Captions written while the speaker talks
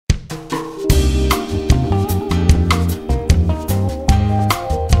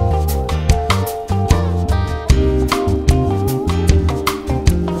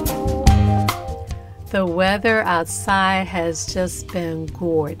weather outside has just been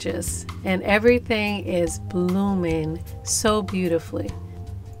gorgeous and everything is blooming so beautifully.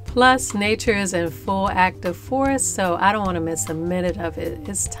 Plus, nature is in full active force, so I don't want to miss a minute of it.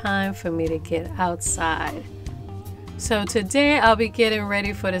 It's time for me to get outside. So today I'll be getting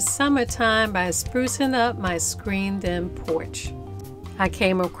ready for the summertime by sprucing up my screened-in porch. I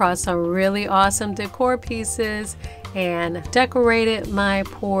came across some really awesome decor pieces and decorated my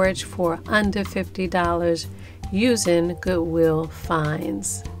porch for under $50 using Goodwill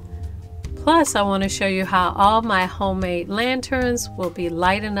finds. Plus, I want to show you how all my homemade lanterns will be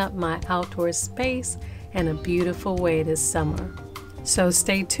lighting up my outdoor space in a beautiful way this summer. So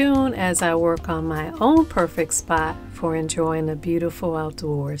stay tuned as I work on my own perfect spot for enjoying the beautiful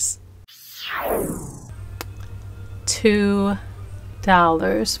outdoors.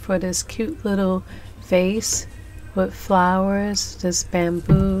 $2 for this cute little vase with flowers. This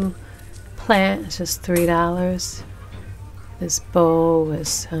bamboo plant is just $3. This bowl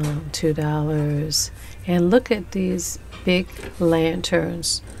is $2. And look at these big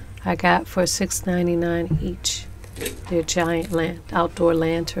lanterns I got for $6.99 each. They're giant outdoor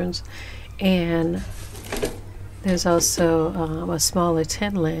lanterns. And there's also a smaller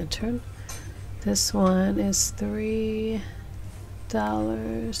 10 lantern. This one is $3.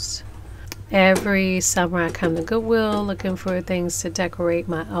 Every summer I come to Goodwill looking for things to decorate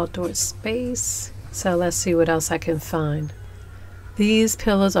my outdoor space. So let's see what else I can find. These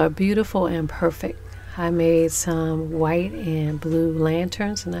pillows are beautiful and perfect. I made some white and blue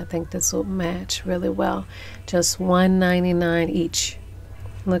lanterns and I think this will match really well. Just $1.99 each.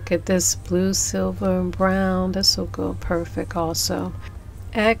 Look at this blue, silver, and brown. This will go perfect also.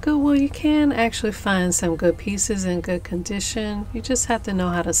 At Goodwill you can actually find some good pieces in good condition. You just have to know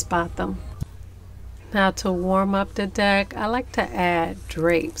how to spot them. Now to warm up the deck, I like to add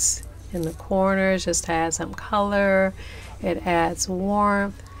drapes in the corners just to add some color. It adds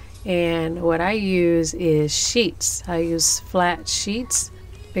warmth, and what I use is sheets. I use flat sheets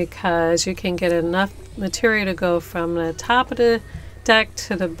because you can get enough material to go from the top of the deck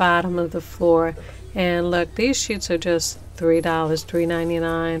to the bottom of the floor. And look, these sheets are just $3,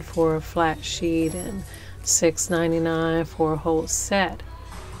 $3.99 for a flat sheet and $6.99 for a whole set.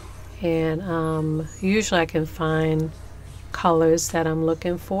 And usually I can find colors that I'm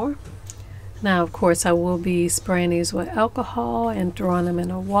looking for. Now, of course, I will be spraying these with alcohol and throwing them in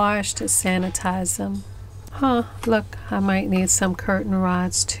a wash to sanitize them. Look, I might need some curtain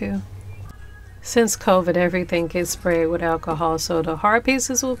rods too. Since COVID, everything gets sprayed with alcohol, so the hard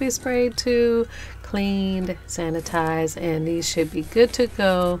pieces will be sprayed too, cleaned, sanitized, and these should be good to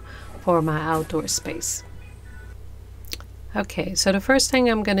go for my outdoor space. Okay, so the first thing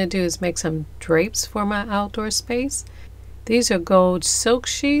I'm going to do is make some drapes for my outdoor space. These are gold silk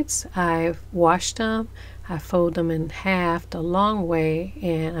sheets. I've washed them. I fold them in half the long way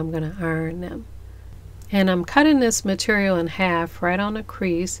and I'm going to iron them. And I'm cutting this material in half right on the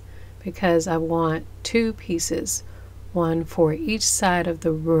crease because I want 2 pieces, one for each side of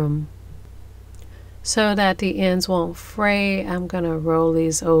the room. So that the ends won't fray, I'm going to roll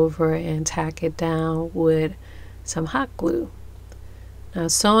these over and tack it down with some hot glue. Now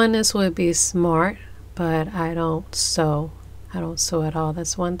sewing this would be smart, but I don't sew. I don't sew at all.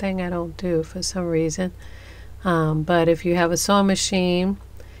 That's one thing I don't do for some reason. But if you have a sewing machine,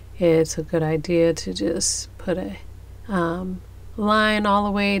 it's a good idea to just put a line all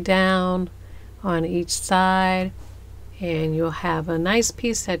the way down on each side, and you'll have a nice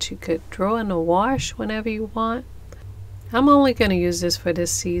piece that you could throw in the wash whenever you want. I'm only going to use this for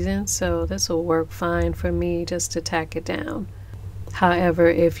this season, so this will work fine for me just to tack it down. However,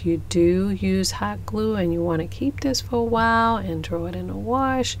 if you do use hot glue and you want to keep this for a while and throw it in the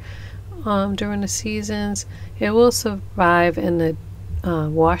wash during the seasons, it will survive in the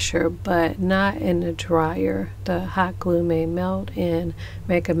washer, but not in the dryer. The hot glue may melt and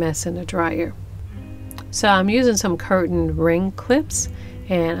make a mess in the dryer. So I'm using some curtain ring clips,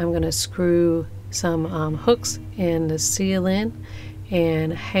 and I'm going to screw some hooks in the ceiling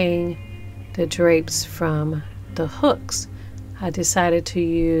and hang the drapes from the hooks. I decided to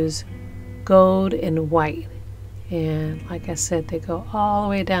use gold and white, and like I said, they go all the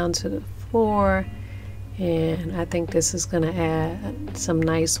way down to the floor, and I think this is going to add some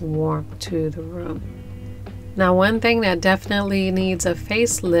nice warmth to the room. Now, one thing that definitely needs a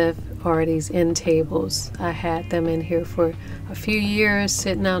facelift are these end tables. I had them in here for a few years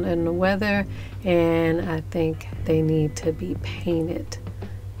sitting out in the weather, and I think they need to be painted.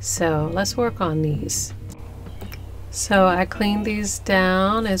 So let's work on these. So I cleaned these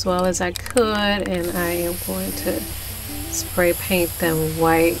down as well as I could, and I am going to spray paint them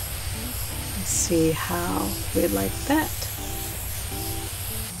white. Let's see how we like that.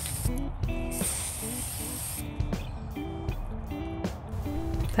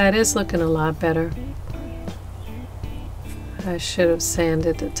 That is looking a lot better. I should have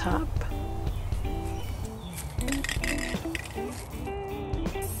sanded the top.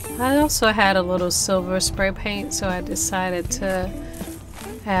 I also had a little silver spray paint, so I decided to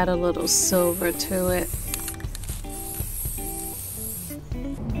add a little silver to it.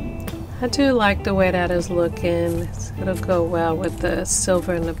 I do like the way that is looking. It'll go well with the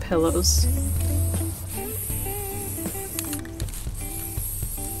silver and the pillows.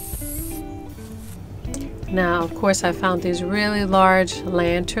 Now, of course, I found these really large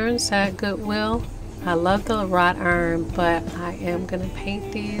lanterns at Goodwill. I love the wrought iron, but I am going to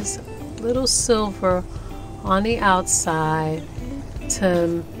paint these little silver on the outside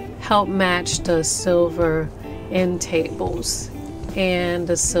to help match the silver end tables and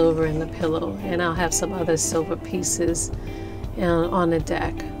the silver in the pillow. And I'll have some other silver pieces on the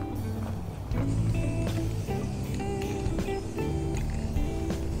deck.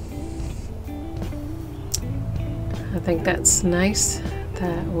 I think that's nice.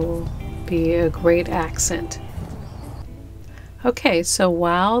 That will be a great accent. Okay, so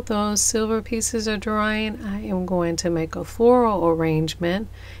while those silver pieces are drying, I am going to make a floral arrangement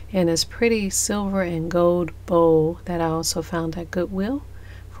in this pretty silver and gold bowl that I also found at Goodwill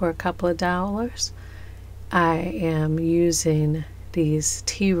for a couple of dollars. I am using these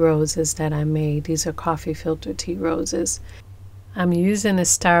tea roses that I made. These are coffee filter tea roses. I'm using a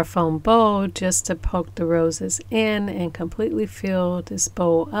styrofoam bowl just to poke the roses in and completely fill this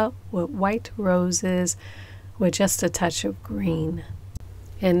bowl up with white roses with just a touch of green.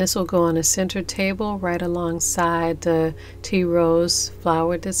 And this will go on a center table right alongside the tea rose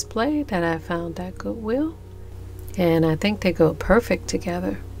flower display that I found at Goodwill. And I think they go perfect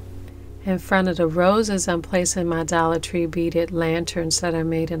together. In front of the roses, I'm placing my Dollar Tree beaded lanterns that I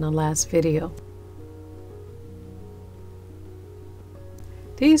made in the last video.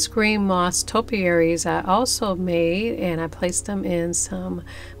 These green moss topiaries I also made, and I placed them in some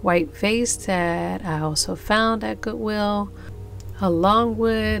white vase that I also found at Goodwill, along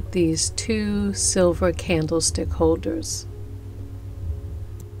with these two silver candlestick holders.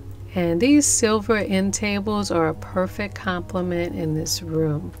 And these silver end tables are a perfect complement in this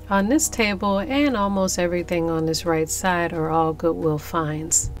room. On this table and almost everything on this right side are all Goodwill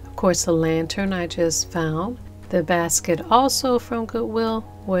finds. Of course, the lantern I just found. The basket also from Goodwill,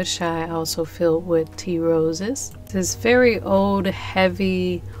 which I also filled with tea roses. This very old,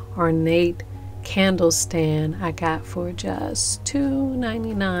 heavy, ornate candle stand I got for just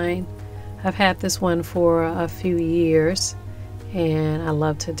 $2.99. I've had this one for a few years, and I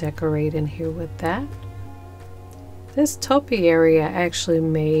love to decorate in here with that. This topiary I actually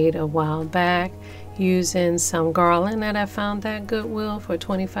made a while back using some garland that I found at Goodwill for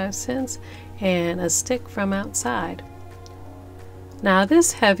 25 cents and a stick from outside. Now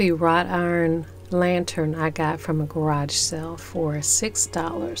this heavy wrought iron lantern I got from a garage sale for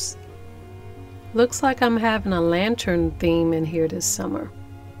 $6. Looks like I'm having a lantern theme in here this summer.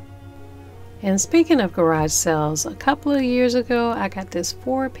 And speaking of garage sales, a couple of years ago I got this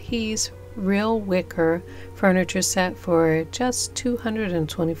 4-piece real wicker furniture set for just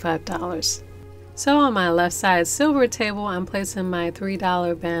 $225. So on my left side silver table, I'm placing my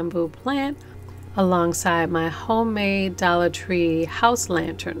 $3 bamboo plant alongside my homemade Dollar Tree house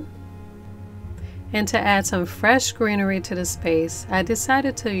lantern. And to add some fresh greenery to the space, I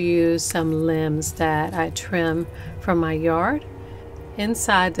decided to use some limbs that I trimmed from my yard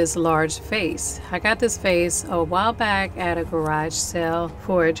inside this large vase. I got this vase a while back at a garage sale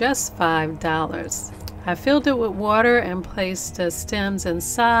for just $5. I filled it with water and placed the stems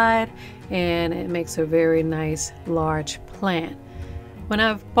inside, and it makes a very nice large plant. When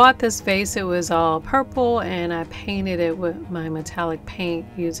I bought this vase, it was all purple, and I painted it with my metallic paint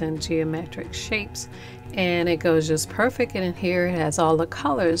using geometric shapes, and it goes just perfect in here. It has all the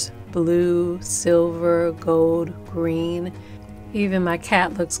colors: blue, silver, gold, green. Even my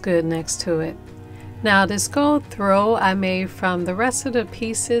cat looks good next to it. Now this gold throw I made from the rest of the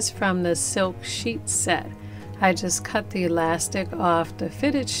pieces from the silk sheet set. I just cut the elastic off the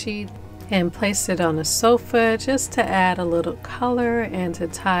fitted sheet and placed it on the sofa just to add a little color and to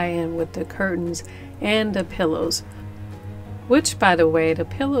tie in with the curtains and the pillows. Which, by the way, the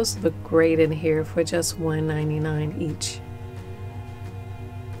pillows look great in here for just $1.99 each.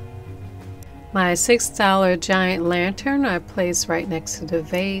 My $6 giant lantern I placed right next to the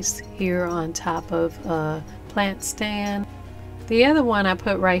vase here on top of a plant stand. The other one I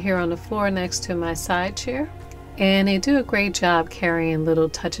put right here on the floor next to my side chair. and they do a great job carrying little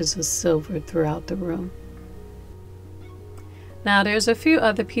touches of silver throughout the room. Now there's a few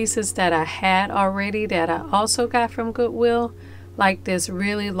other pieces that I had already that I also got from Goodwill, like this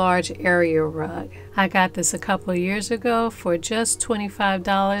really large area rug. I got this a couple of years ago for just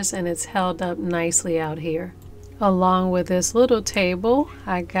 $25 and it's held up nicely out here. Along with this little table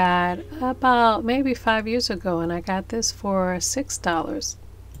I got about maybe 5 years ago, and I got this for $6.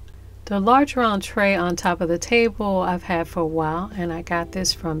 The large round tray on top of the table I've had for a while, and I got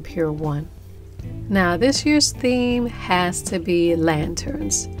this from Pure One. Now this year's theme has to be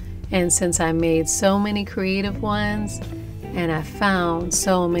lanterns, and since I made so many creative ones and I found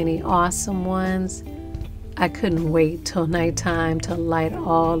so many awesome ones, I couldn't wait till nighttime to light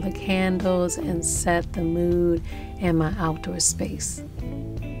all the candles and set the mood in my outdoor space.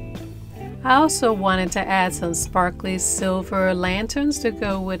 I also wanted to add some sparkly silver lanterns to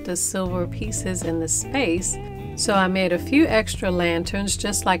go with the silver pieces in the space. So I made a few extra lanterns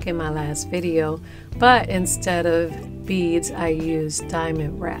just like in my last video, but instead of beads I used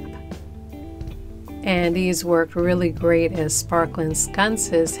diamond wrap. And these worked really great as sparkling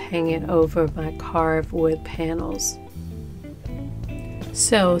sconces hanging over my carved wood panels.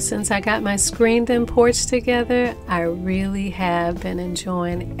 So since I got my Screened Porch together, I really have been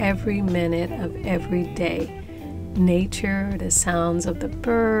enjoying every minute of every day. Nature, the sounds of the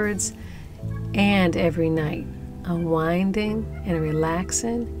birds, and every night. Unwinding and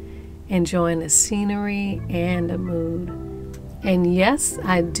relaxing, enjoying the scenery and the mood. And yes,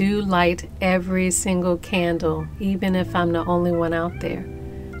 I do light every single candle, even if I'm the only one out there.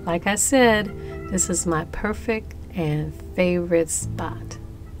 Like I said, this is my perfect and favorite spot.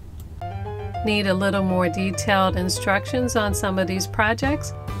 Need a little more detailed instructions on some of these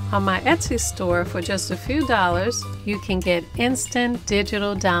projects? On my Etsy store, for just a few dollars, you can get instant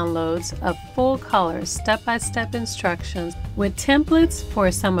digital downloads of full color step-by-step instructions with templates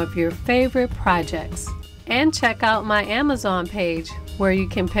for some of your favorite projects. And check out my Amazon page where you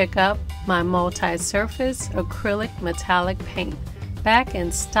can pick up my multi-surface acrylic metallic paint, back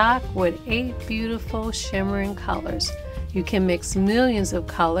in stock with 8 beautiful shimmering colors. You can mix millions of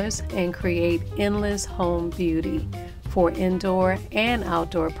colors and create endless home beauty for indoor and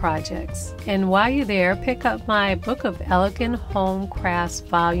outdoor projects. And while you're there, pick up my Book of Elegant Home Crafts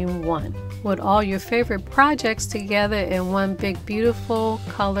Volume 1 with all your favorite projects together in one big beautiful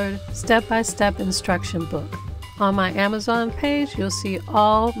colored step-by-step instruction book. On my Amazon page, you'll see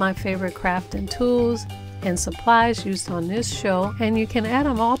all my favorite crafting tools and supplies used on this show, and you can add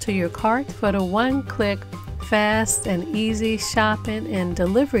them all to your cart for the one-click, fast and easy shopping and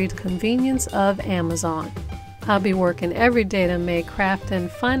delivery convenience of Amazon. I'll be working every day to make crafting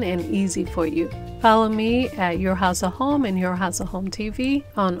fun and easy for you. Follow me at Your House of Home and Your House of Home TV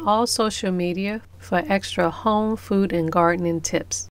on all social media for extra home, food, and gardening tips.